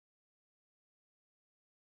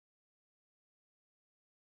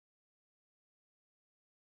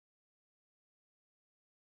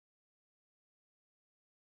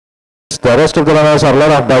The rest of the runners are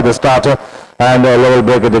led off by the starter, and a level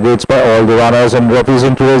break at the gates by all the runners. And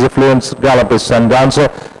refusing to raise a fluent gallop is Sun Dancer,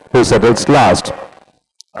 who settles last.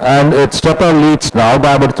 And its stepper leads now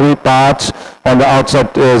by about 3 parts. On the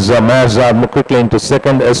outside is Meherzad quickly into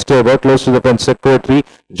second. Esteva close to the fence, Secretary,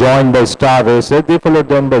 joined by Star Racer. They followed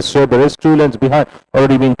then by Cerberus. 2 lengths behind,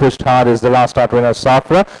 already being pushed hard, is the last start winner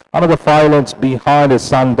Safra. Another 5 lengths behind is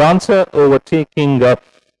Sun Dancer. Overtaking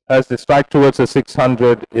as they strike towards the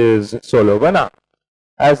 600 is Solo Winner.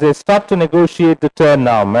 As they start to negotiate the turn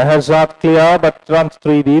now, Meherzad clear but runs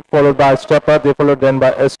 3 deep, followed by Stepper. They followed then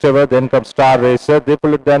by Esteva. Then comes Star Racer. They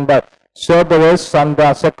followed then by Cerberus,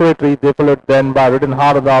 Sanda Secretary. They followed then by Ridden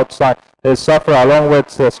Hard on the outside is Safra along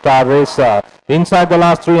with Star Racer. Inside the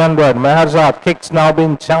last 300, Meherzad kicks now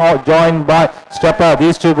being joined by Stepper.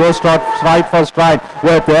 These two go stride for stride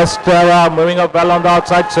with Esteva moving up well on the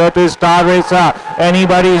outside. So to Star Racer.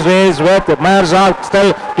 Anybody's race with Meherzad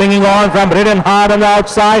still clinging on from Ridden Hard on the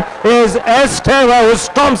outside is Esteva, who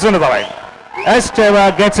stomps into the line.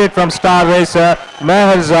 Esteva gets it from Star Racer.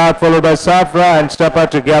 Meherzad followed by Safra and Stepper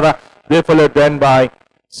together. They followed then by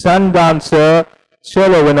Sun Dancer,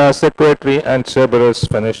 Solo Winner, Secretary, and Cerberus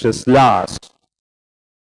finishes last.